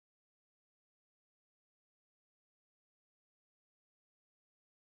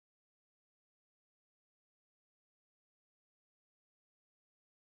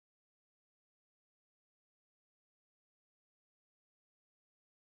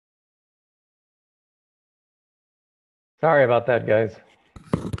Sorry about that, guys.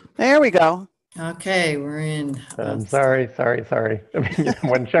 There we go. Okay, we're in. I'm sorry. I mean,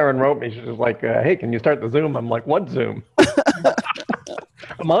 when Sharon wrote me, she was like, hey, can you start the Zoom? I'm like, what Zoom?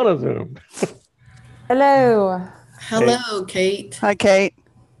 I'm on a Zoom. Hello. Hello, Cate. Hi, Cate.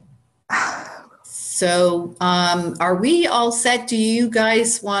 So, are we all set? Do you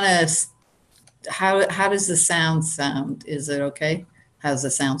guys want to, how does the sound? Is it okay? How's the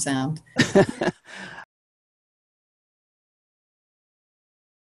sound?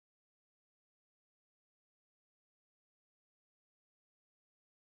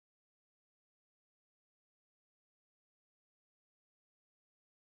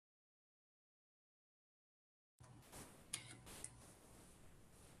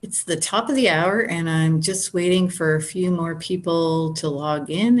 It's the top of the hour and I'm just waiting for a few more people to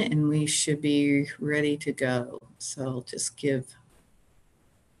log in and we should be ready to go. So I'll just give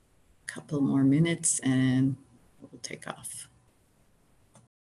a couple more minutes and we'll take off.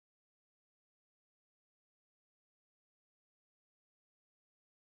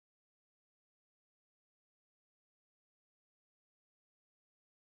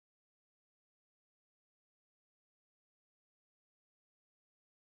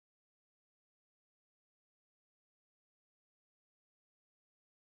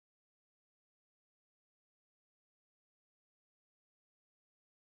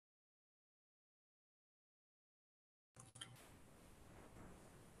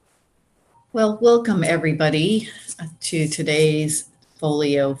 Well, welcome everybody to today's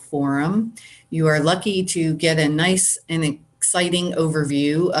FOLIO forum. You are lucky to get a nice and exciting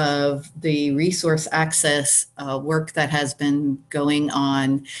overview of the resource access work that has been going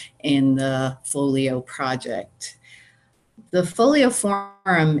on in the FOLIO project. The FOLIO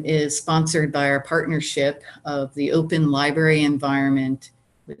forum is sponsored by our partnership of the Open Library Environment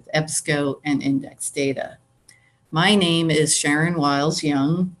with EBSCO and Index Data. My name is Sharon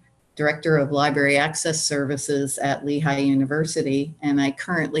Wiles-Young, Director of Library Access Services at Lehigh University, and I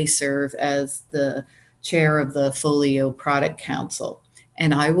currently serve as the chair of the FOLIO Product Council,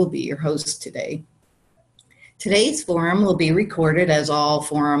 and I will be your host today. Today's forum will be recorded, as all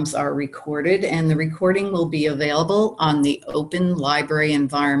forums are recorded, and the recording will be available on the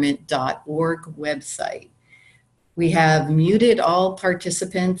openlibraryenvironment.org website. We have muted all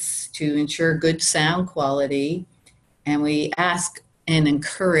participants to ensure good sound quality, and we ask and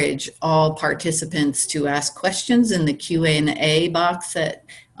encourage all participants to ask questions in the Q&A box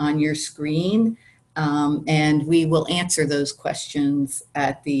on your screen, and we will answer those questions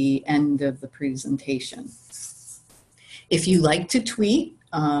at the end of the presentation. If you like to tweet,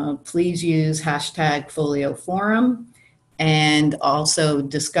 please use hashtag FOLIOForum, and also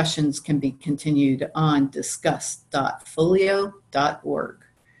discussions can be continued on discuss.folio.org.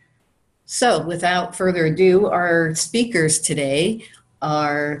 So without further ado, our speakers today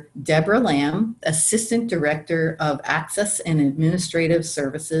are Debra Lamb, Assistant Director of Access and Administrative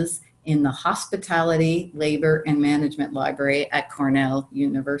Services in the Hospitality, Labor, and Management Library at Cornell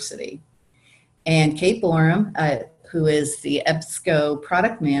University, and Cate Boerema, who is the EBSCO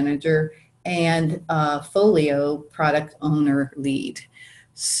Product Manager and FOLIO Product Owner Lead.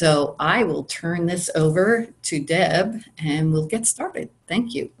 So I will turn this over to Deb and we'll get started.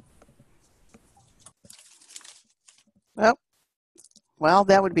 Thank you. Well,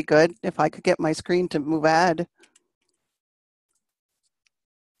 that would be good if I could get my screen to move ahead.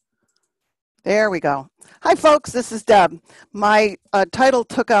 There we go. Hi, folks. This is Deb. My title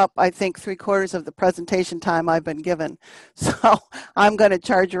took up, I think, 3/4 of the presentation time I've been given. So I'm going to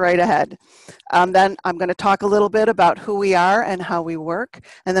charge right ahead. Then I'm going to talk a little bit about who we are and how we work.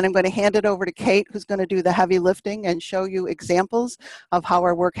 And then I'm going to hand it over to Cate, who's going to do the heavy lifting and show you examples of how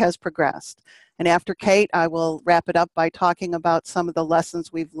our work has progressed. And after Cate, I will wrap it up by talking about some of the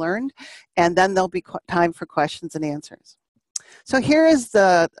lessons we've learned. And then there'll be time for questions and answers. So here is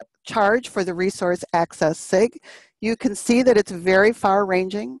the charge for the Resource Access SIG. You can see that it's very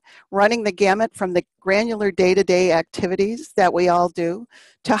far-ranging, running the gamut from the granular day-to-day activities that we all do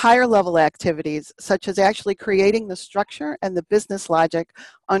to higher-level activities, such as actually creating the structure and the business logic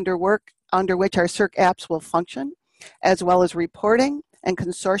under which our CERC apps will function, as well as reporting and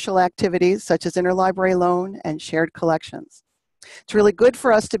consortial activities such as interlibrary loan and shared collections. It's really good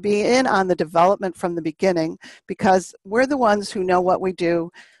for us to be in on the development from the beginning because we're the ones who know what we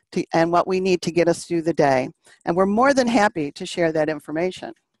do and what we need to get us through the day. And we're more than happy to share that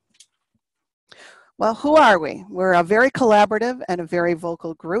information. Well, who are we? We're a very collaborative and a very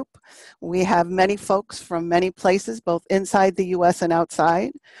vocal group. We have many folks from many places, both inside the US and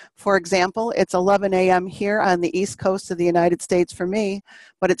outside. For example, it's 11 a.m. here on the East Coast of the United States for me,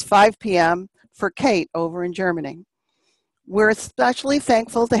 but it's 5 p.m. for Cate over in Germany. We're especially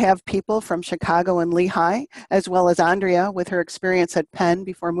thankful to have people from Chicago and Lehigh, as well as Andrea with her experience at Penn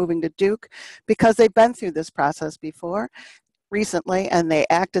before moving to Duke, because they've been through this process before recently, and they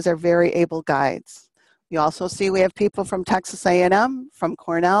act as our very able guides. You also see we have people from Texas A&M, from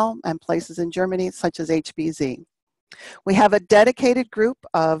Cornell, and places in Germany such as HBZ. We have a dedicated group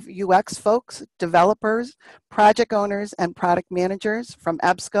of UX folks, developers, project owners, and product managers from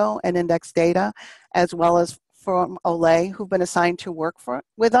EBSCO and Index Data, as well as from Olay, who've been assigned to work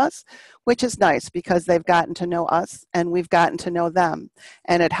with us, which is nice because they've gotten to know us and we've gotten to know them,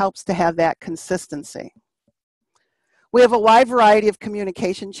 and it helps to have that consistency. We have a wide variety of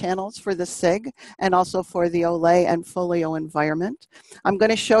communication channels for the SIG and also for the Olay and FOLIO environment. I'm going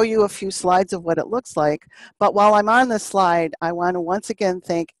to show you a few slides of what it looks like, but while I'm on this slide, I want to once again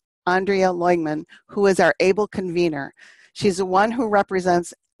thank Andrea Leugman, who is our able convener. She's the one who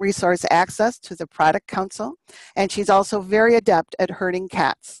represents Resource Access to the Product Council, and she's also very adept at herding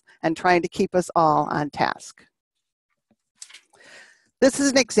cats and trying to keep us all on task. This is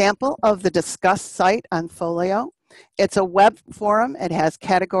an example of the Discuss site on FOLIO. It's a web forum. It has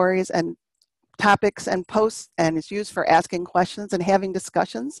categories and topics and posts, and it's used for asking questions and having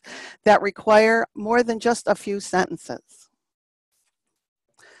discussions that require more than just a few sentences.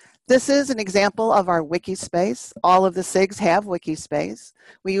 This is an example of our wiki space. All of the SIGs have wiki space.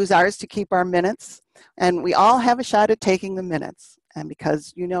 We use ours to keep our minutes, and we all have a shot at taking the minutes. And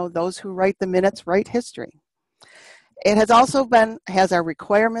because, you know, those who write the minutes write history. It has also has our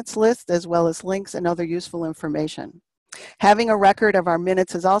requirements list as well as links and other useful information. Having a record of our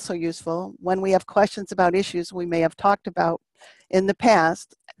minutes is also useful when we have questions about issues we may have talked about in the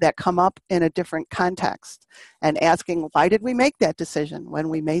past that come up in a different context, and asking, why did we make that decision when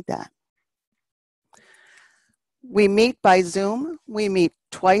we made that? We meet by Zoom. We meet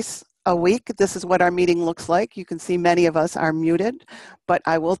twice a week. This is what our meeting looks like. You can see many of us are muted, but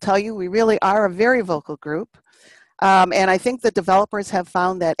I will tell you we really are a very vocal group. And I think the developers have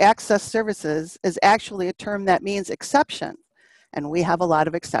found that access services is actually a term that means exception, and we have a lot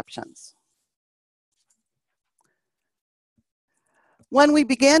of exceptions. When we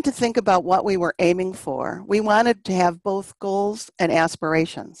began to think about what we were aiming for, we wanted to have both goals and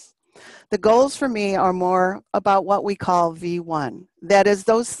aspirations. The goals for me are more about what we call V1. That is,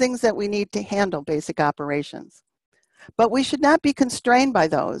 those things that we need to handle basic operations. But we should not be constrained by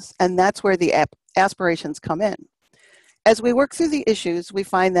those, and that's where the aspirations come in. As we work through the issues, we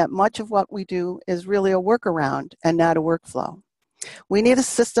find that much of what we do is really a workaround and not a workflow. We need a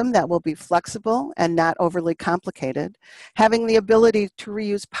system that will be flexible and not overly complicated, having the ability to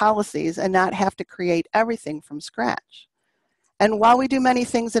reuse policies and not have to create everything from scratch. And while we do many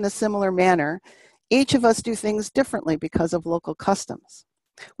things in a similar manner, each of us do things differently because of local customs.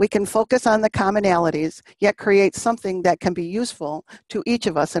 We can focus on the commonalities, yet create something that can be useful to each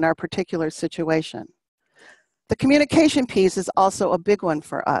of us in our particular situation. The communication piece is also a big one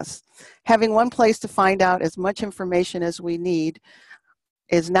for us. Having one place to find out as much information as we need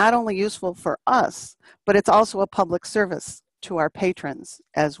is not only useful for us, but it's also a public service to our patrons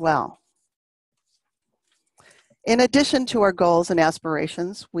as well. In addition to our goals and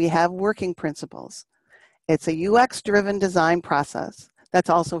aspirations, we have working principles. It's a UX-driven design process that's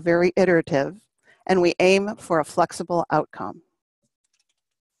also very iterative, and we aim for a flexible outcome.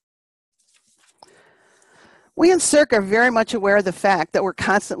 We in CERC are very much aware of the fact that we're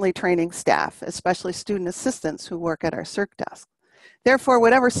constantly training staff, especially student assistants who work at our CERC desk. Therefore,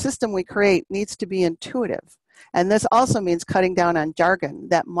 whatever system we create needs to be intuitive. And this also means cutting down on jargon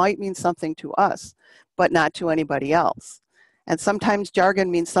that might mean something to us, but not to anybody else. And sometimes jargon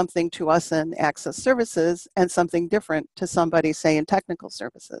means something to us in access services and something different to somebody, say, in technical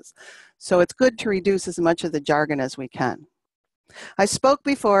services. So it's good to reduce as much of the jargon as we can. I spoke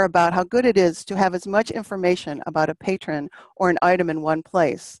before about how good it is to have as much information about a patron or an item in one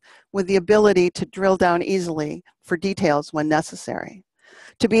place, with the ability to drill down easily for details when necessary.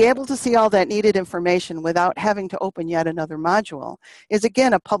 To be able to see all that needed information without having to open yet another module is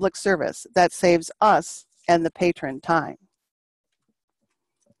again a public service that saves us and the patron time.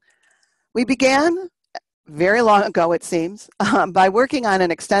 We began very long ago, it seems, by working on an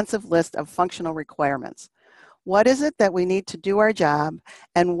extensive list of functional requirements. What is it that we need to do our job,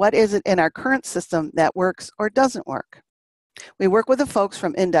 and what is it in our current system that works or doesn't work? We work with the folks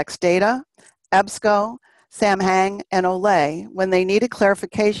from Index Data, EBSCO, Samhang, and Olay when they needed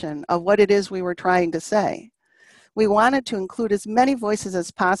clarification of what it is we were trying to say. We wanted to include as many voices as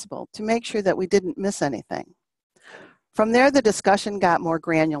possible to make sure that we didn't miss anything. From there, the discussion got more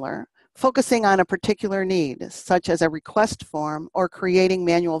granular, focusing on a particular need, such as a request form or creating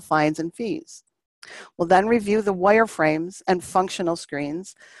manual fines and fees. We'll then review the wireframes and functional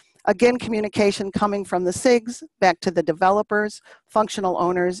screens. Again, communication coming from the SIGs back to the developers, functional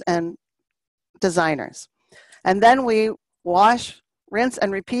owners, and designers. And then we wash, rinse,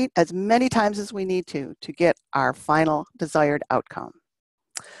 and repeat as many times as we need to get our final desired outcome.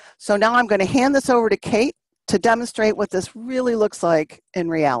 So now I'm going to hand this over to Cate to demonstrate what this really looks like in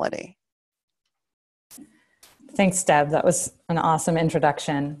reality. Thanks, Deb. That was an awesome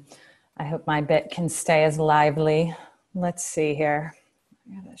introduction. I hope my bit can stay as lively. Let's see here.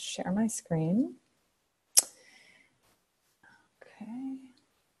 I'm going to share my screen. Okay.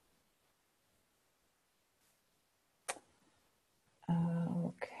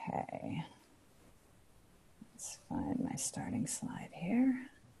 Okay. Let's find my starting slide here.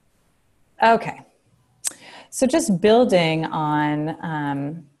 Okay. So just building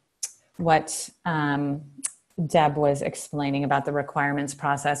on what Deb was explaining about the requirements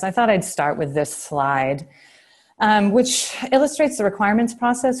process, I thought I'd start with this slide, which illustrates the requirements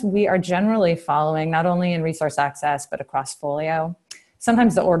process we are generally following, not only in Resource Access, but across FOLIO.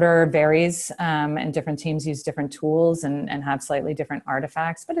 Sometimes the order varies and different teams use different tools and have slightly different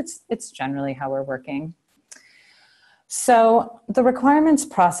artifacts, but it's generally how we're working. So the requirements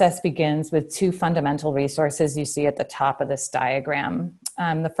process begins with two fundamental resources you see at the top of this diagram.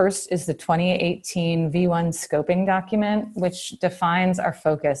 The first is the 2018 V1 scoping document, which defines our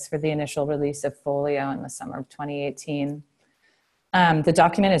focus for the initial release of FOLIO in the summer of 2018. The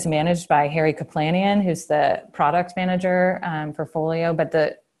document is managed by Harry Kaplanian, who's the product manager for FOLIO, but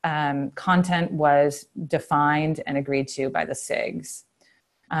the content was defined and agreed to by the SIGs.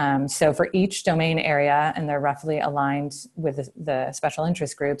 So for each domain area, and they're roughly aligned with the special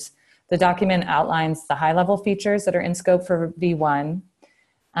interest groups, the document outlines the high-level features that are in scope for V1.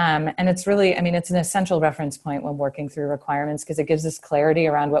 And it's really, I mean, it's an essential reference point when working through requirements because it gives us clarity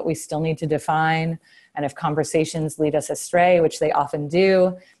around what we still need to define. And if conversations lead us astray, which they often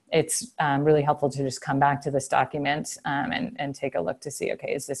do, it's really helpful to just come back to this document and take a look to see,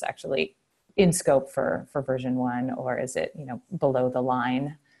 okay, is this actually in scope for version 1, or is it, you know, below the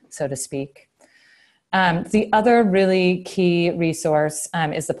line, so to speak. The other really key resource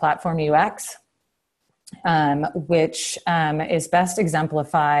is the platform UX, which is best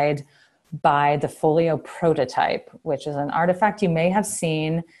exemplified by the FOLIO prototype, which is an artifact you may have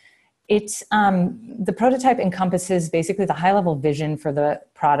seen. It's, the prototype encompasses basically the high-level vision for the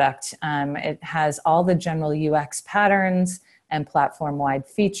product. It has all the general UX patterns and platform-wide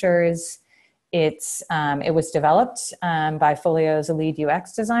features. It was developed by FOLIO's lead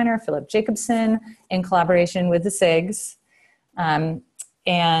UX designer, Philip Jacobson, in collaboration with the SIGs.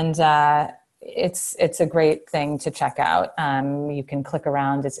 It's a great thing to check out. You can click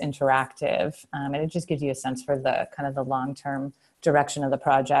around, it's interactive, and it just gives you a sense for the kind of the long-term direction of the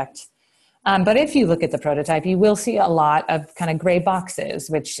project. But if you look at the prototype, you will see a lot of kind of gray boxes,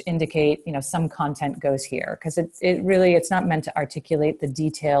 which indicate, you know, some content goes here, because it's not meant to articulate the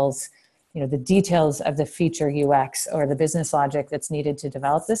details, you know, the details of the feature UX or the business logic that's needed to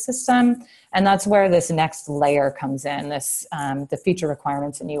develop the system. And that's where this next layer comes in, this, the feature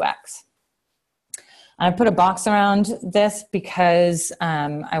requirements in UX. I put a box around this because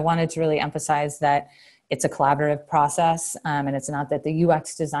I wanted to really emphasize that it's a collaborative process, and it's not that the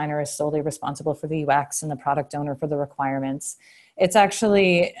UX designer is solely responsible for the UX and the product owner for the requirements. It's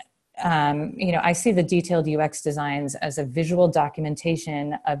actually, you know, I see the detailed UX designs as a visual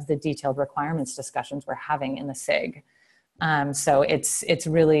documentation of the detailed requirements discussions we're having in the SIG. So it's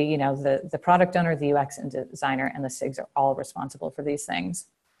really, you know, the product owner, the UX and designer, and the SIGs are all responsible for these things.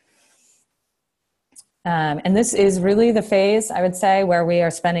 And this is really the phase, I would say, where we are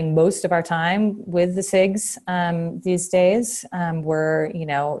spending most of our time with the SIGs these days. We're, you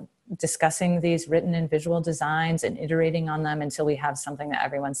know, discussing these written and visual designs and iterating on them until we have something that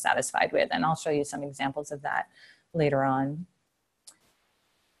everyone's satisfied with. And I'll show you some examples of that later on.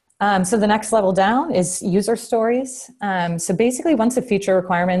 So the next level down is user stories. So basically, once the feature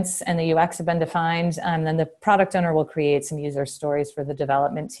requirements and the UX have been defined, then the product owner will create some user stories for the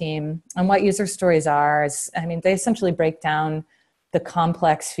development team. And what user stories are is, I mean, they essentially break down the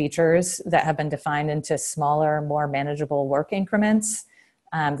complex features that have been defined into smaller, more manageable work increments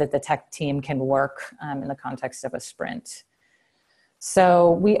that the tech team can work in the context of a sprint.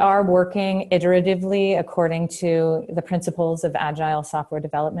 So we are working iteratively according to the principles of agile software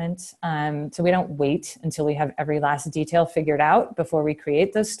development. So we don't wait until we have every last detail figured out before we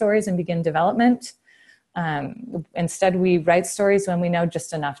create those stories and begin development. Instead, we write stories when we know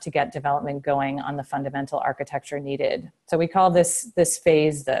just enough to get development going on the fundamental architecture needed. So we call this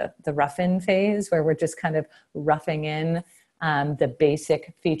phase the rough-in phase, where we're just kind of roughing in the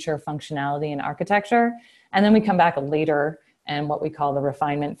basic feature functionality and architecture. And then we come back later and what we call the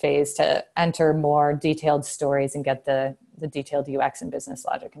refinement phase to enter more detailed stories and get the detailed UX and business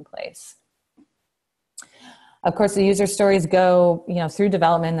logic in place. Of course, the user stories go, through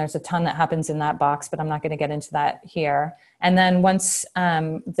development. There's a ton that happens in that box, but I'm not going to get into that here. And then once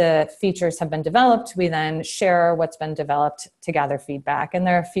the features have been developed, we then share what's been developed to gather feedback. And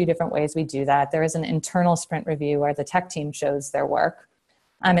there are a few different ways we do that. There is an internal sprint review where the tech team shows their work.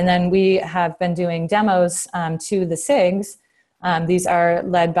 And then we have been doing demos to the SIGs. These are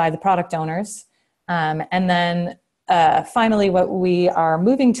led by the product owners. And then finally, what we are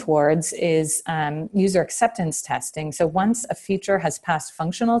moving towards is user acceptance testing. So once a feature has passed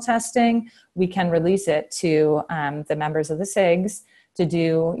functional testing, we can release it to the members of the SIGs to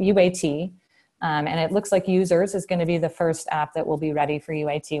do UAT. And it looks like users is going to be the first app that will be ready for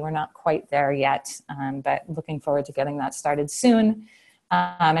UAT. We're not quite there yet, but looking forward to getting that started soon.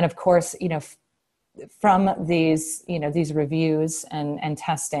 And of course, from these, these reviews and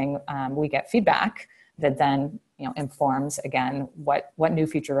testing, we get feedback that then informs, again, what new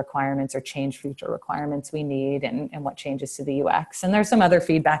feature requirements or change feature requirements we need and what changes to the UX. And there's some other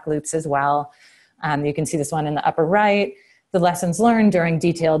feedback loops as well. You can see this one in the upper right. The lessons learned during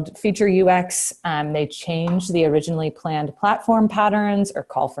detailed feature UX, they change the originally planned platform patterns or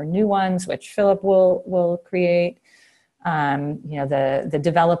call for new ones, which Philip will create. The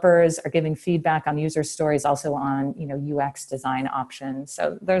developers are giving feedback on user stories, also on, UX design options.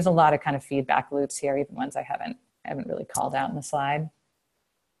 So there's a lot of kind of feedback loops here, even ones I haven't really called out in the slide.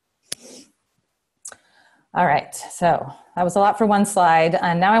 All right, so that was a lot for one slide.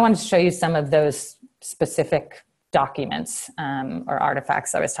 And now I wanted to show you some of those specific documents or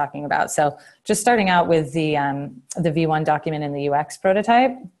artifacts I was talking about. So just starting out with the V1 document in the UX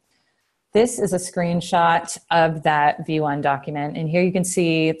prototype. This is a screenshot of that V1 document. And here you can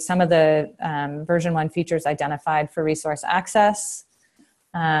see some of the version 1 features identified for resource access.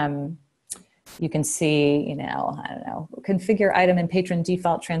 You can see, configure item and patron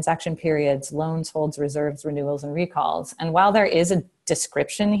default transaction periods, loans, holds, reserves, renewals, and recalls. And while there is a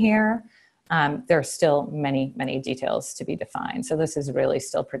description here, there are still many, many details to be defined. So this is really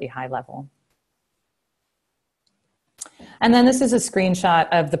still pretty high level. And then this is a screenshot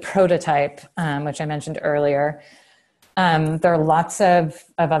of the prototype, which I mentioned earlier. There are lots of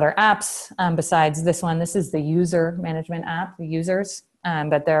other apps besides this one. This is the user management app, the users,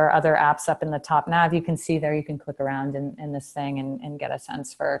 but there are other apps up in the top nav. You can see there, you can click around in this thing and get a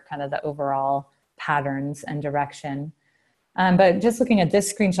sense for kind of the overall patterns and direction. But just looking at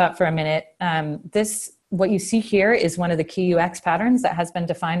this screenshot for a minute, what you see here is one of the key UX patterns that has been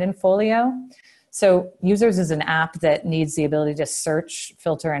defined in FOLIO. So users is an app that needs the ability to search,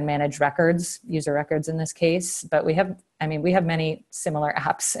 filter, and manage records, user records in this case. But we have many similar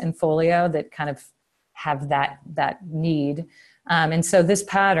apps in FOLIO that kind of have that need. And so this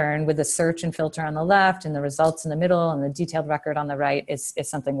pattern with the search and filter on the left and the results in the middle and the detailed record on the right is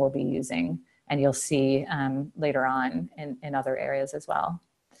something we'll be using. And you'll see later on in other areas as well.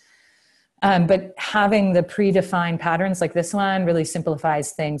 But having the predefined patterns like this one really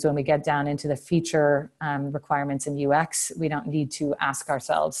simplifies things when we get down into the feature requirements in UX. We don't need to ask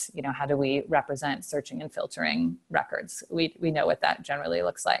ourselves, how do we represent searching and filtering records? We know what that generally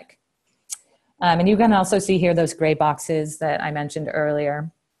looks like. And you can also see here those gray boxes that I mentioned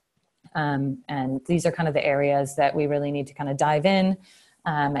earlier. And these are kind of the areas that we really need to kind of dive in.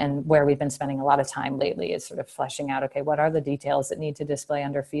 And where we've been spending a lot of time lately is sort of fleshing out, okay, what are the details that need to display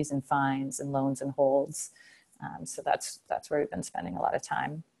under fees and fines and loans and holds? So that's where we've been spending a lot of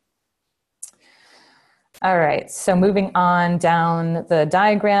time. All right, so moving on down the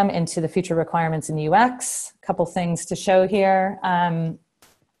diagram into the feature requirements in UX, a couple things to show here.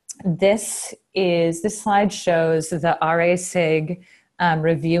 This slide shows the RA SIG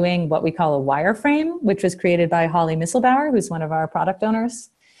reviewing what we call a wireframe, which was created by Holly Misselbauer, who's one of our product owners.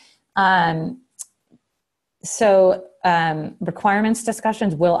 Requirements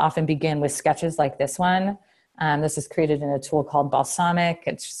discussions will often begin with sketches like this one. This is created in a tool called Balsamic.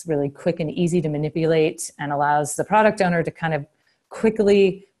 It's just really quick and easy to manipulate and allows the product owner to kind of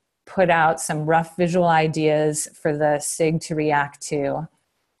quickly put out some rough visual ideas for the SIG to react to.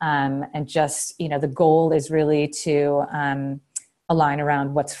 And just, the goal is really to align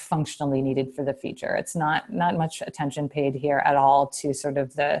around what's functionally needed for the feature. It's not much attention paid here at all to sort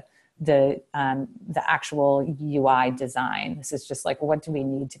of the actual UI design. This is just like, what do we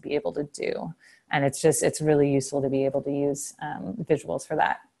need to be able to do? And it's really useful to be able to use visuals for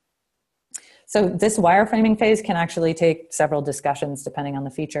that. So this wireframing phase can actually take several discussions depending on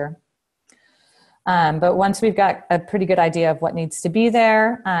the feature. But once we've got a pretty good idea of what needs to be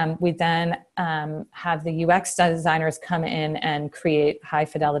there, we then have the UX designers come in and create high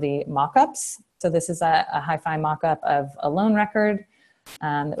fidelity mockups. So this is a hi-fi mockup of a loan record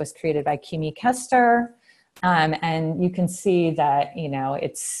that was created by Kimi Kester. And you can see that,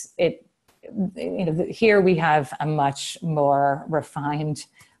 here we have a much more refined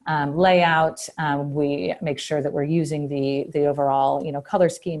layout. We make sure that we're using the overall, color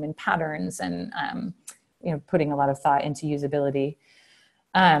scheme and patterns and, putting a lot of thought into usability.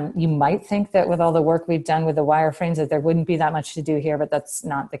 You might think that with all the work we've done with the wireframes that there wouldn't be that much to do here, but that's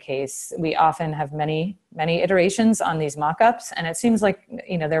not the case. We often have many, many iterations on these mockups, and it seems like,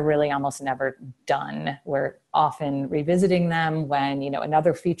 they're really almost never done. We're often revisiting them when,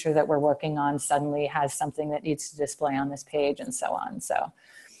 another feature that we're working on suddenly has something that needs to display on this page and so on. So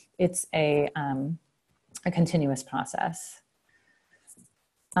it's a continuous process.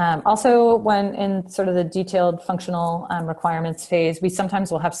 Also, when in sort of the detailed functional requirements phase, we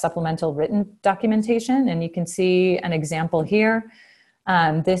sometimes will have supplemental written documentation, and you can see an example here.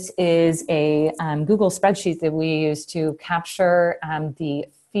 This is a Google spreadsheet that we use to capture the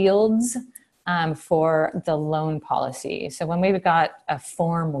fields for the loan policy. So when we've got a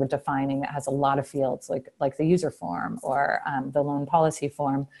form we're defining that has a lot of fields, like the user form or the loan policy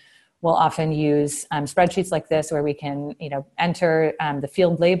form, we'll often use spreadsheets like this where we can, enter the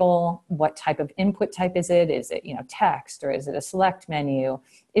field label. What type of input type is it? Is it, text, or is it a select menu?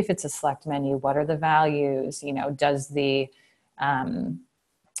 If it's a select menu, what are the values? Does the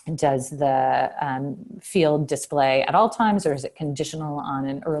field display at all times, or is it conditional on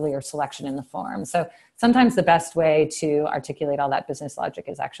an earlier selection in the form? So sometimes the best way to articulate all that business logic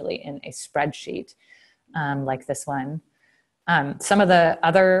is actually in a spreadsheet like this one. Some of the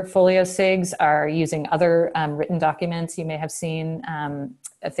other FOLIO SIGs are using other written documents you may have seen,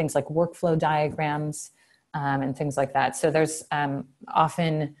 things like workflow diagrams and things like that. So there's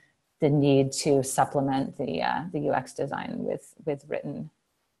often the need to supplement the UX design with written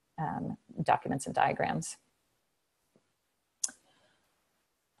documents and diagrams.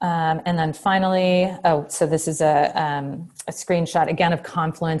 And then finally, so this is a screenshot again of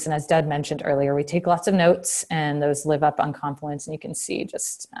Confluence. And as Deb mentioned earlier, we take lots of notes and those live up on Confluence. And you can see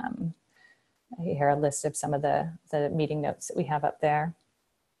just here a list of some of the meeting notes that we have up there.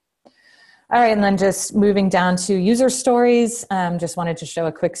 All right, and then just moving down to user stories, just wanted to show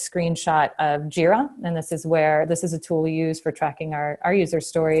a quick screenshot of Jira. And this is a tool we use for tracking our user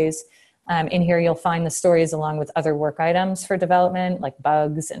stories. In here, you'll find the stories along with other work items for development, like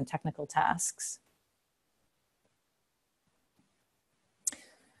bugs and technical tasks.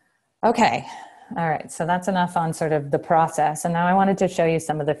 Okay, all right, so that's enough on sort of the process. And now I wanted to show you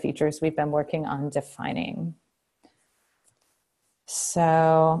some of the features we've been working on defining.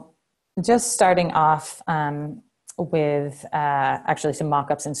 So just starting off with actually some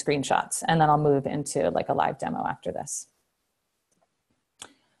mockups and screenshots, and then I'll move into like a live demo after this.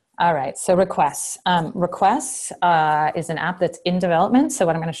 All right, so requests. Requests is an app that's in development. So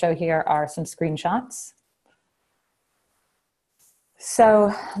what I'm going to show here are some screenshots.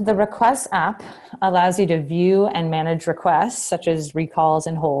 So the requests app allows you to view and manage requests such as recalls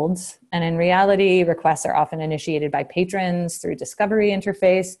and holds. And in reality, requests are often initiated by patrons through discovery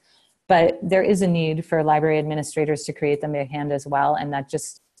interface, but there is a need for library administrators to create them by hand as well. And that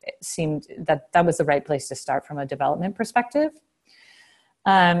just seemed that was the right place to start from a development perspective.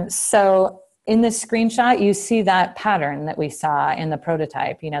 So in this screenshot, you see that pattern that we saw in the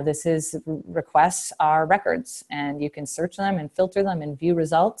prototype. This is requests are records, and you can search them and filter them and view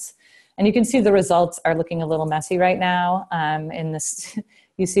results. And you can see the results are looking a little messy right now. In this,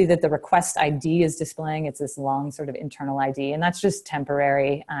 you see that the request ID is displaying. It's this long sort of internal ID, and that's just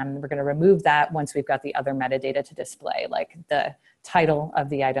temporary. We're going to remove that once we've got the other metadata to display, like the title of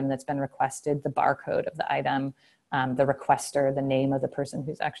the item that's been requested, the barcode of the item, the requester, the name of the person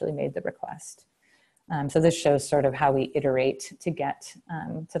who's actually made the request. So this shows sort of how we iterate to get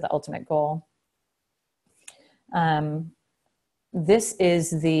to the ultimate goal. This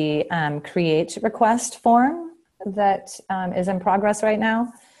is the create request form that is in progress right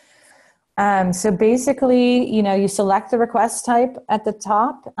now. So basically, you select the request type at the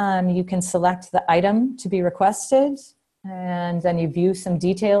top. You can select the item to be requested. And then you view some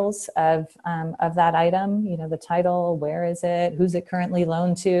details of that item, the title, where is it, who's it currently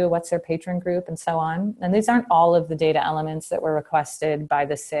loaned to, what's their patron group, and so on. And these aren't all of the data elements that were requested by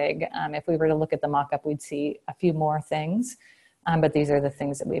the SIG. If we were to look at the mockup, we'd see a few more things, but these are the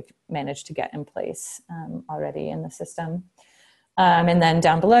things that we've managed to get in place already in the system. And then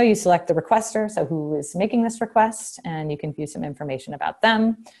down below, you select the requester, so who is making this request, and you can view some information about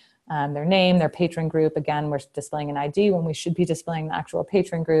them. their name, their patron group. Again, we're displaying an ID when we should be displaying the actual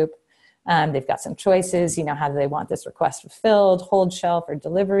patron group. They've got some choices, how do they want this request fulfilled, hold shelf or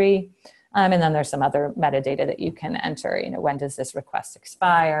delivery. And then there's some other metadata that you can enter, when does this request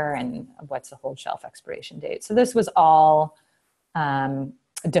expire and what's the hold shelf expiration date. So this was all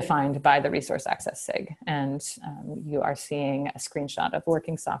defined by the Resource Access SIG. And you are seeing a screenshot of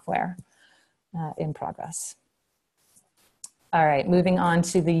working software in progress. All right, moving on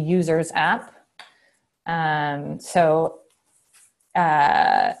to the users app.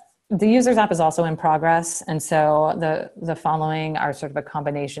 The users app is also in progress. And so the following are sort of a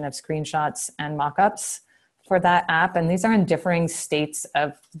combination of screenshots and mockups for that app. And these are in differing states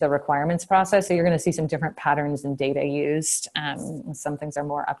of the requirements process. So you're going to see some different patterns and data used. Some things are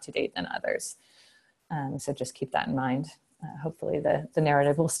more up to date than others. So just keep that in mind. Hopefully the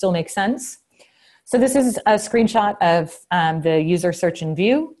narrative will still make sense. So this is a screenshot of the user search and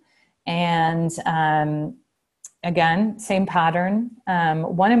view. And again, same pattern.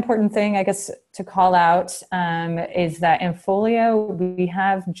 One important thing, I guess, to call out is that in FOLIO, we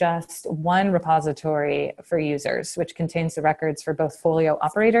have just one repository for users, which contains the records for both FOLIO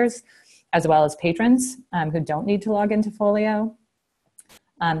operators as well as patrons who don't need to log into FOLIO.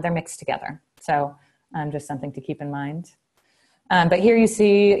 They're mixed together. So just something to keep in mind. But here you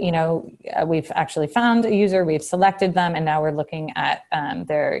see, we've actually found a user, we've selected them, and now we're looking at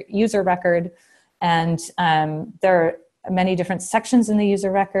their user record. And there are many different sections in the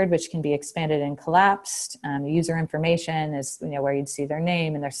user record, which can be expanded and collapsed. The user information is where you'd see their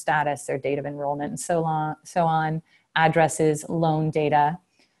name and their status, their date of enrollment, and so on, addresses, loan data.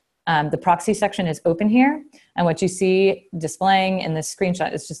 The proxy section is open here. And what you see displaying in this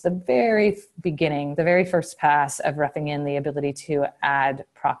screenshot is just the very beginning, the very first pass of roughing in the ability to add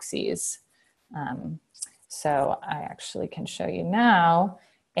proxies. So I actually can show you now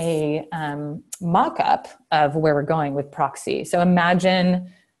a mock-up of where we're going with proxy. So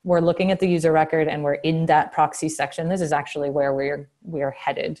imagine we're looking at the user record and we're in that proxy section. This is actually where we're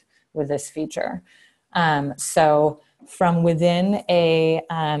headed with this feature. So from within a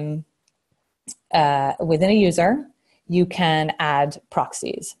user, you can add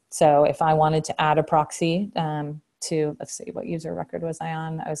proxies. So if I wanted to add a proxy to, let's see, what user record was I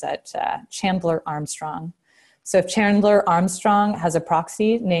on? I was at Chandler Armstrong. So if Chandler Armstrong has a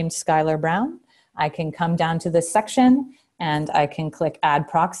proxy named Skylar Brown, I can come down to this section and I can click Add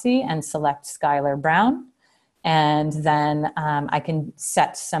Proxy and select Skylar Brown. And then I can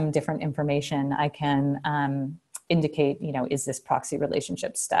set some different information. I can indicate, is this proxy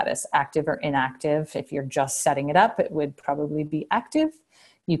relationship status active or inactive? If you're just setting it up, it would probably be active.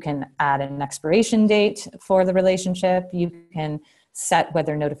 You can add an expiration date for the relationship. You can set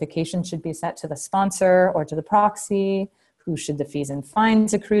whether notification should be set to the sponsor or to the proxy. Who should the fees and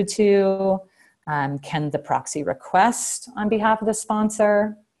fines accrue to? Can the proxy request on behalf of the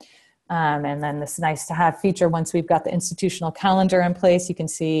sponsor? And then this nice to have feature, once we've got the institutional calendar in place, you can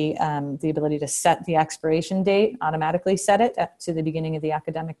see the ability to set the expiration date, automatically set it to the beginning of the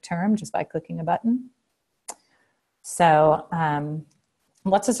academic term just by clicking a button. So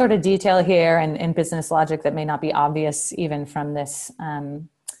lots of sort of detail here and business logic that may not be obvious even from this,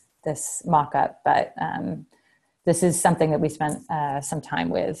 this mock-up, but this is something that we spent some time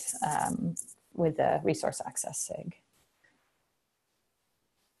with the Resource Access SIG.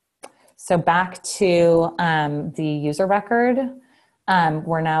 So back to the user record,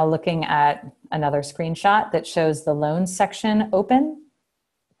 we're now looking at another screenshot that shows the loans section open.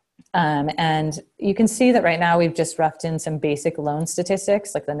 And you can see that right now we've just roughed in some basic loan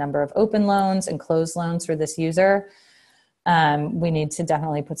statistics, like the number of open loans and closed loans for this user. We need to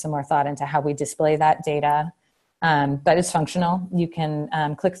definitely put some more thought into how we display that data, but it's functional. You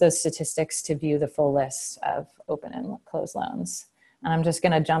can click those statistics to view the full list of open and closed loans. And I'm just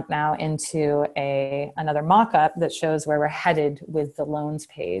going to jump now into another mock-up that shows where we're headed with the loans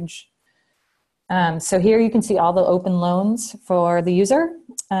page. So here you can see all the open loans for the user,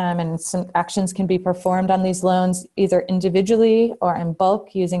 and some actions can be performed on these loans either individually or in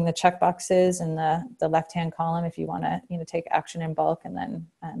bulk using the checkboxes in the left-hand column if you want to take action in bulk, and then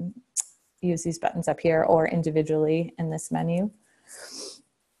use these buttons up here, or individually in this menu.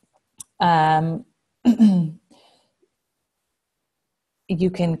 You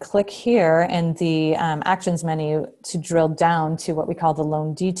can click here in the actions menu to drill down to what we call the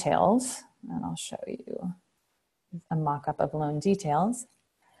loan details. And I'll show you a mock-up of loan details.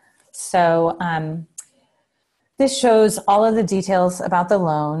 So this shows all of the details about the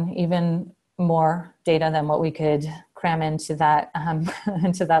loan, even more data than what we could cram into that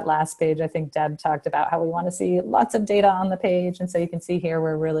into that last page. I think Deb talked about how we want to see lots of data on the page, and so you can see here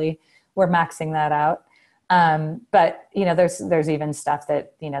we're maxing that out. But you know, there's even stuff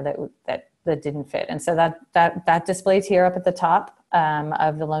that that didn't fit, and so that displays here up at the top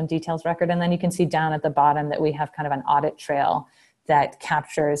of the loan details record, and then you can see down at the bottom that we have kind of an audit trail that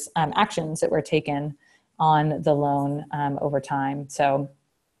captures actions that were taken on the loan over time. So,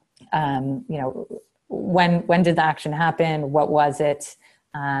 you know, when did the action happen? What was it?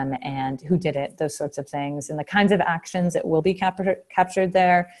 And who did it? Those sorts of things. And the kinds of actions that will be captured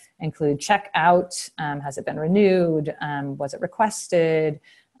there include check out. Has it been renewed? Was it requested?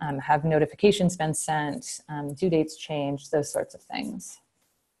 Have notifications been sent? Due dates changed? Those sorts of things.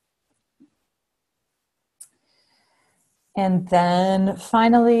 And then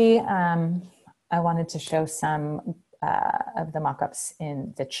finally, I wanted to show some of the mockups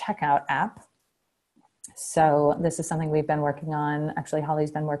in the checkout app. So this is something we've been working on. Actually,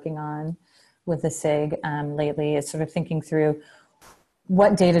 Holly's been working on with the SIG lately. It's sort of thinking through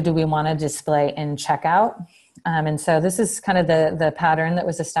what data do we want to display in checkout. And so this is kind of the pattern that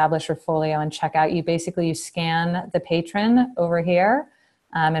was established for FOLIO and checkout. You scan the patron over here.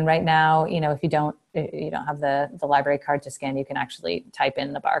 And right now, you know, if you don't have the library card to scan, you can actually type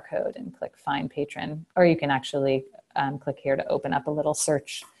in the barcode and click find patron, or you can actually click here to open up a little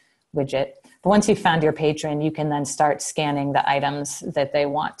search widget. But once you've found your patron, you can then start scanning the items that they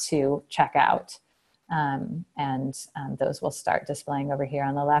want to check out. And those will start displaying over here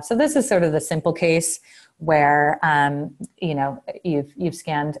on the left. So this is sort of the simple case where, you know, you've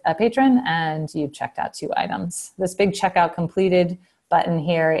scanned a patron and you've checked out 2 items. This big checkout completed button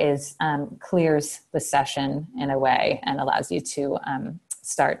here is clears the session in a way and allows you to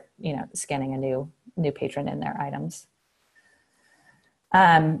start, you know, scanning a new patron in their items.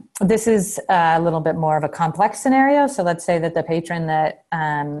 This is a little bit more of a complex scenario. So let's say that the patron that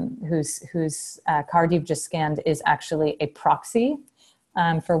whose card you've just scanned is actually a proxy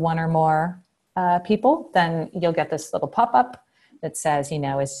for one or more people. Then you'll get this little pop-up that says, you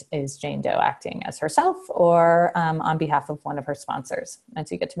know, is Jane Doe acting as herself or on behalf of one of her sponsors? And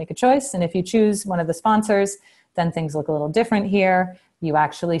so you get to make a choice. And if you choose one of the sponsors, then things look a little different here. You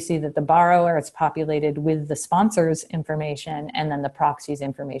actually see that the borrower is populated with the sponsor's information, and then the proxy's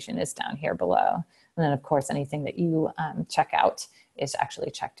information is down here below. And then, of course, anything that you check out is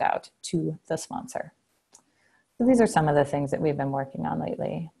actually checked out to the sponsor. So these are some of the things that we've been working on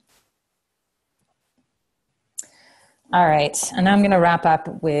lately. All right, and now I'm going to wrap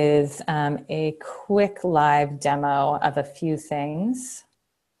up with a quick live demo of a few things.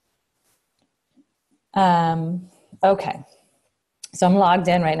 Okay. So I'm logged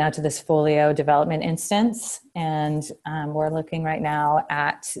in right now to this FOLIO development instance, and we're looking right now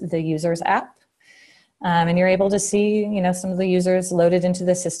at the users app. And you're able to see, you know, some of the users loaded into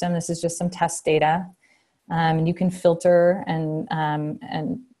the system. This is just some test data. And you can filter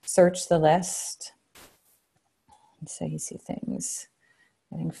and search the list. So you see things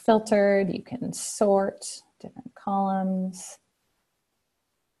getting filtered. You can sort different columns.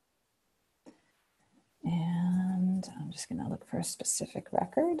 And I'm just going to look for a specific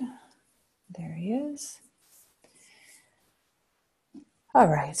record. There he is. All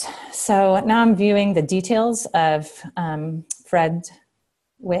right, so now I'm viewing the details of Fred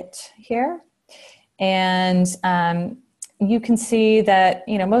Witt here. And you can see that,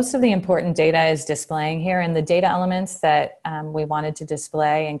 you know, most of the important data is displaying here, and the data elements that we wanted to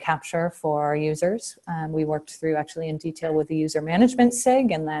display and capture for our users. We worked through actually in detail with the user management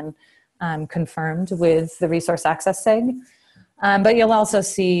SIG, and then confirmed with the Resource Access SIG. But you'll also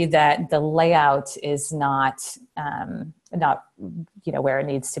see that the layout is not you know, where it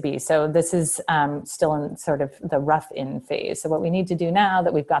needs to be. So this is still in sort of the rough in phase. So what we need to do now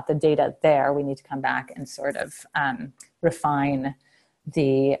that we've got the data there, we need to come back and sort of refine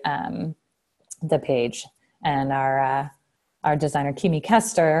the page. And our designer, Kimi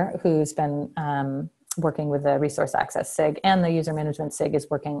Kester, who's been working with the Resource Access SIG and the User Management SIG, is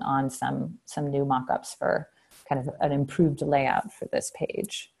working on some new mock-ups for kind of an improved layout for this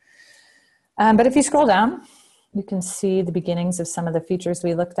page. But if you scroll down, you can see the beginnings of some of the features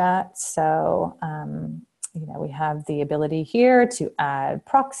we looked at. So, you know, we have the ability here to add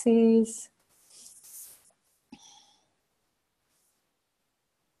proxies.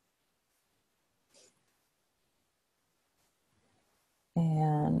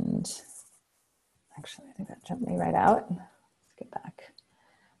 And actually, I think that jumped me right out. Let's get back.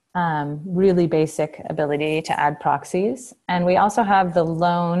 Really basic ability to add proxies. And we also have the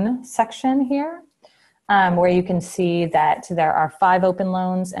loan section here, where you can see that there are 5 open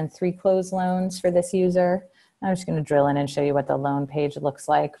loans and 3 closed loans for this user. I'm just going to drill in and show you what the loan page looks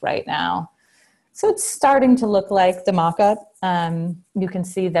like right now. So it's starting to look like the mock-up. You can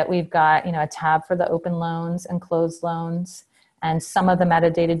see that we've got, a tab for the open loans and closed loans and some of the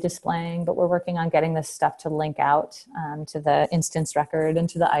metadata displaying, but we're working on getting this stuff to link out to the instance record and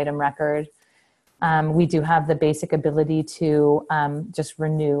to the item record. We do have the basic ability to just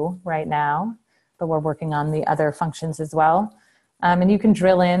renew right now, but we're working on the other functions as well. And you can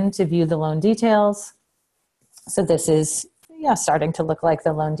drill in to view the loan details. So this is starting to look like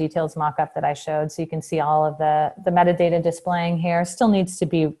the loan details mock-up that I showed. So you can see all of the metadata displaying here. Still needs to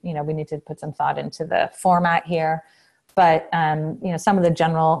be, we need to put some thought into the format here. But, some of the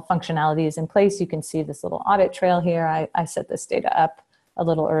general functionality is in place. You can see this little audit trail here. I set this data up a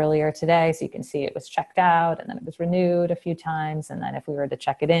little earlier today. So you can see it was checked out and then it was renewed a few times. And then if we were to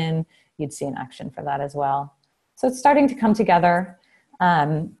check it in, you'd see an action for that as well. So it's starting to come together.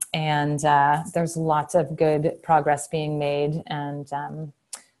 There's lots of good progress being made, and I'm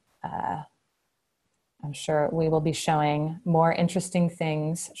sure we will be showing more interesting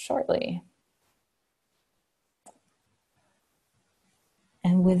things shortly.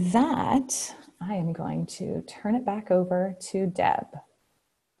 And with that, I am going to turn it back over to Deb.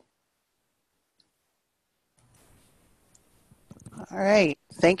 All right.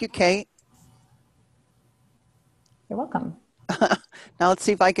 Thank you, Cate. You're welcome. Now let's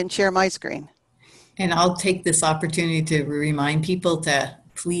see if I can share my screen. And I'll take this opportunity to remind people to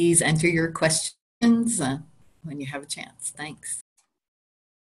please enter your questions when you have a chance. Thanks.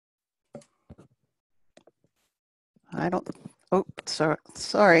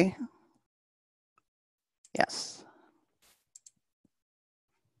 Sorry. Yes.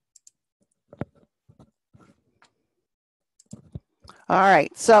 All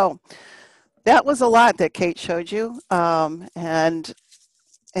right, so that was a lot that Cate showed you, and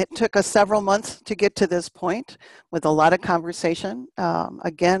it took us several months to get to this point with a lot of conversation.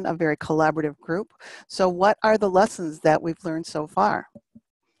 Again, a very collaborative group. So what are the lessons that we've learned so far?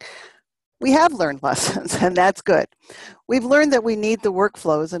 We have learned lessons, and that's good. We've learned that we need the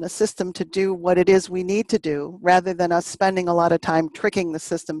workflows and a system to do what it is we need to do, rather than us spending a lot of time tricking the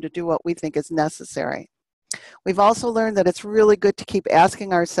system to do what we think is necessary. We've also learned that it's really good to keep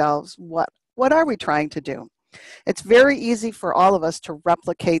asking ourselves, what are we trying to do? It's very easy for all of us to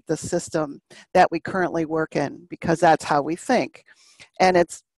replicate the system that we currently work in, because that's how we think. And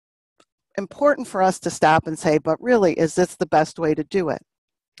it's important for us to stop and say, but really, is this the best way to do it?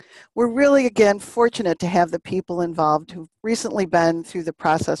 We're really, again, fortunate to have the people involved who've recently been through the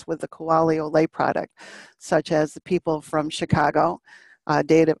process with the FOLIO lay product, such as the people from Chicago,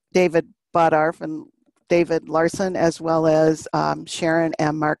 David Bodarf and David Larson, as well as Sharon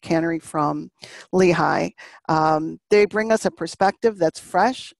and Mark Cannery from Lehigh. They bring us a perspective that's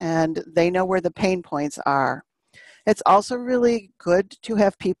fresh, and they know where the pain points are. It's also really good to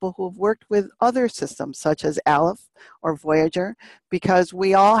have people who have worked with other systems, such as Aleph or Voyager, because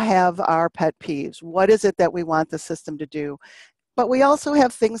we all have our pet peeves. What is it that we want the system to do? But we also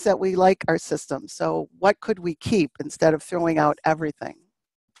have things that we like our system. So what could we keep instead of throwing out everything?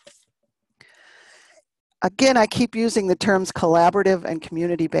 Again, I keep using the terms collaborative and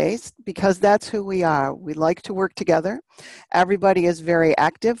community-based because that's who we are. We like to work together. Everybody is very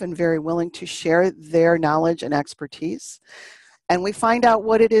active and very willing to share their knowledge and expertise. And we find out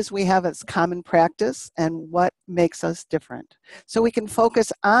what it is we have as common practice and what makes us different. So we can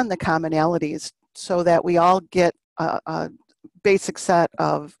focus on the commonalities so that we all get a basic set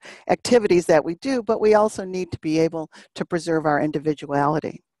of activities that we do, but we also need to be able to preserve our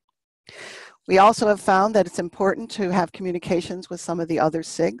individuality. We also have found that it's important to have communications with some of the other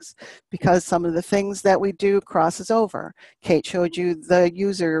SIGs because some of the things that we do crosses over. Cate showed you the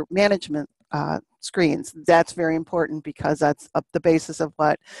user management screens. That's very important because that's the basis of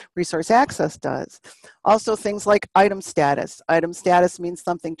what Resource Access does. Also things like item status. Item status means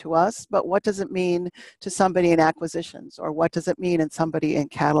something to us, but what does it mean to somebody in acquisitions, or what does it mean in somebody in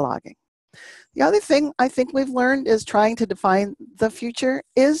cataloging? The other thing I think we've learned is trying to define the future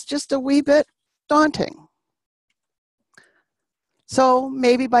is just a wee bit daunting. So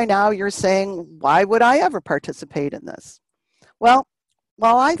maybe by now you're saying, why would I ever participate in this? Well,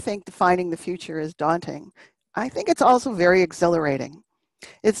 while I think defining the future is daunting, I think it's also very exhilarating.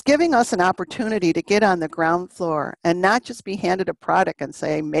 It's giving us an opportunity to get on the ground floor and not just be handed a product and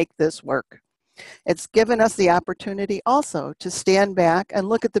say, make this work. It's given us the opportunity also to stand back and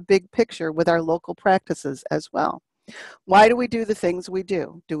look at the big picture with our local practices as well. Why do we do the things we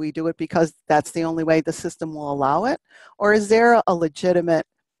do? Do we do it because that's the only way the system will allow it? Or is there a legitimate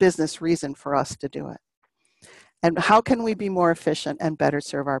business reason for us to do it? And how can we be more efficient and better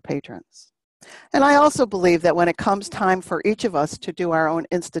serve our patrons? And I also believe that when it comes time for each of us to do our own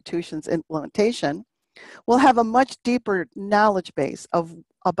institution's implementation, we'll have a much deeper knowledge base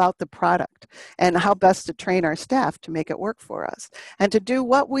about the product and how best to train our staff to make it work for us and to do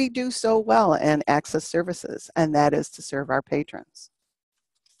what we do so well in access services, and that is to serve our patrons.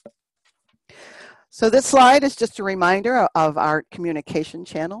 So this slide is just a reminder of our communication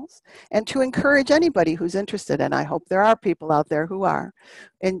channels and to encourage anybody who's interested, and I hope there are people out there who are,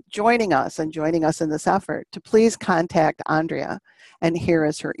 in joining us in this effort, to please contact Andrea, and here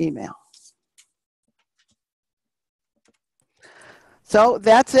is her email. So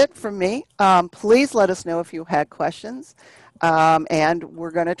that's it from me. Please let us know if you had questions, and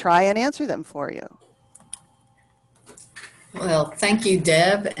we're going to try and answer them for you. Well, thank you,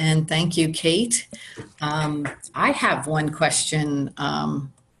 Deb, and thank you, Cate. I have one question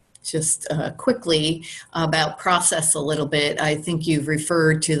just quickly about process a little bit. I think you've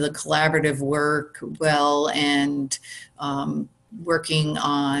referred to the collaborative work well and working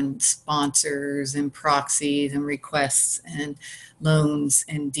on sponsors and proxies and requests and loans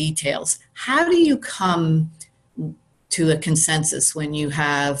and details. How do you come to a consensus when you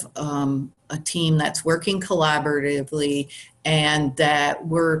have a team that's working collaboratively and that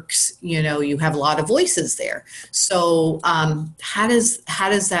works, you know, you have a lot of voices there. So how does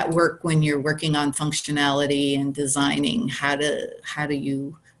that work when you're working on functionality and designing? How do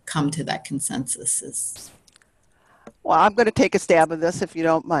you come to that consensus? Well, I'm going to take a stab at this if you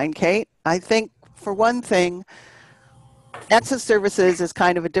don't mind, Cate. I think for one thing, access services is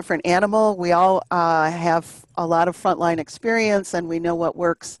kind of a different animal. We all have a lot of frontline experience and we know what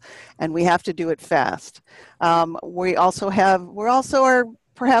works and we have to do it fast. We also are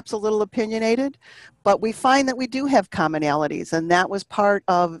perhaps a little opinionated, but we find that we do have commonalities, and that was part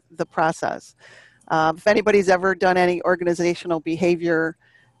of the process. If anybody's ever done any organizational behavior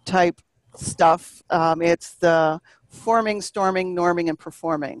type stuff, it's the forming, storming, norming, and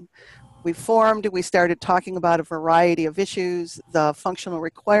performing. We formed, we started talking about a variety of issues. The functional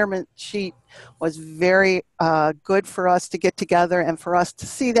requirement sheet was very good for us to get together and for us to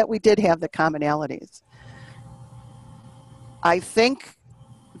see that we did have the commonalities. I think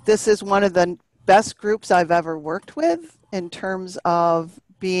this is one of the best groups I've ever worked with in terms of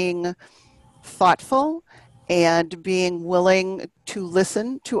being thoughtful and being willing to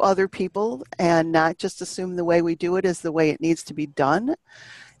listen to other people and not just assume the way we do it is the way it needs to be done.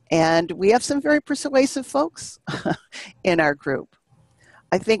 And we have some very persuasive folks in our group.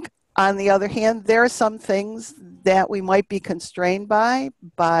 I think, on the other hand, there are some things that we might be constrained by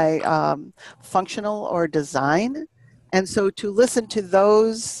functional or design. And so to listen to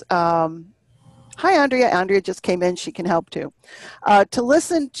those, hi Andrea, Andrea just came in, she can help too. To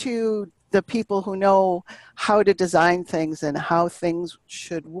listen to the people who know how to design things and how things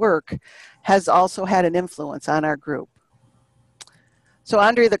should work has also had an influence on our group. So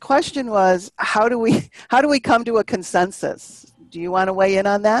Andrea, the question was, how do we come to a consensus? Do you want to weigh in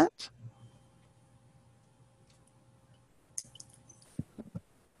on that?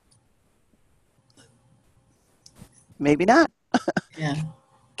 Maybe not. Yeah.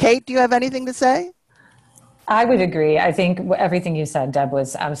 Cate, do you have anything to say? I would agree. I think everything you said, Deb,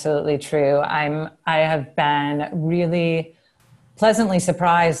 was absolutely true. I have been really pleasantly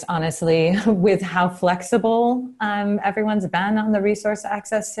surprised, honestly, with how flexible everyone's been on the Resource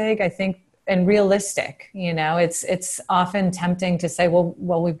Access SIG. I think, and realistic. You know, it's often tempting to say, well,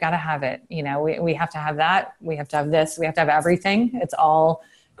 we've got to have it. You know, we have to have that. We have to have this. We have to have everything. It's all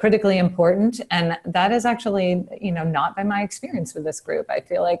critically important, and that is actually, you know, not been my experience with this group. I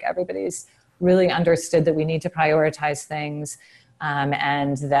feel like everybody's really understood that we need to prioritize things.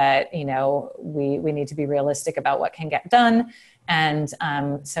 And that, you know, we need to be realistic about what can get done. And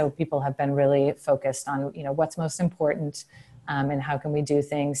so people have been really focused on, you know, what's most important and how can we do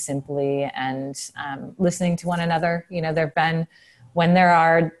things simply and listening to one another. You know, there've been, when there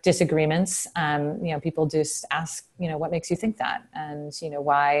are disagreements, you know, people just ask, you know, what makes you think that? And,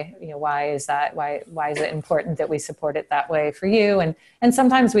 why is that? Why is it important that we support it that way for you? And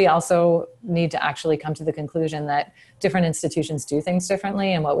sometimes we also need to actually come to the conclusion that different institutions do things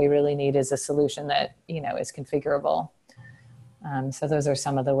differently. And what we really need is a solution that, you know, is configurable. So those are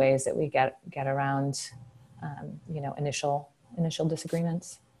some of the ways that we get around, you know, initial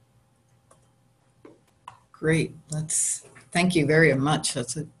disagreements. Great. Thank you very much.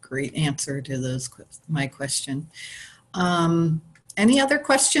 That's a great answer to my question. Any other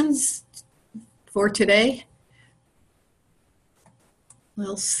questions for today?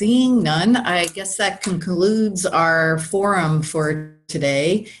 Well, seeing none, I guess that concludes our forum for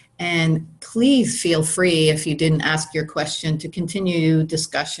today. And please feel free, if you didn't ask your question, to continue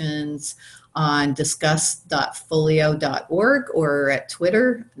discussions on discuss.folio.org or at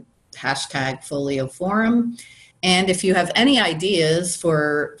Twitter, #FolioForum. And if you have any ideas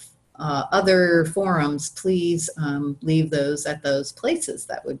for other forums, please leave those at those places.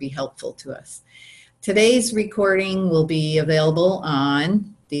 That would be helpful to us. Today's recording will be available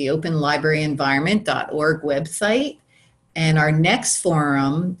on the openlibraryenvironment.org website. And our next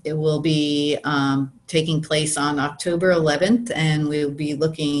forum, it will be taking place on October 11th, and we'll be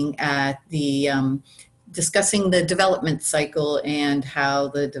looking at the discussing the development cycle and how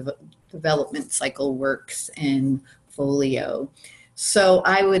the development cycle works in FOLIO. So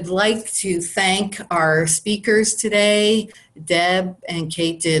I would like to thank our speakers today. Deb and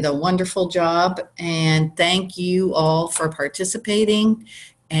Cate did a wonderful job, and thank you all for participating.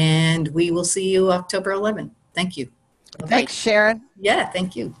 And we will see you October 11th. Thank you. Thanks, Sharon. Yeah,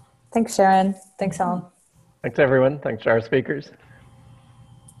 thank you. Thanks, Sharon. Thanks, Ellen. Thanks, everyone. Thanks to our speakers.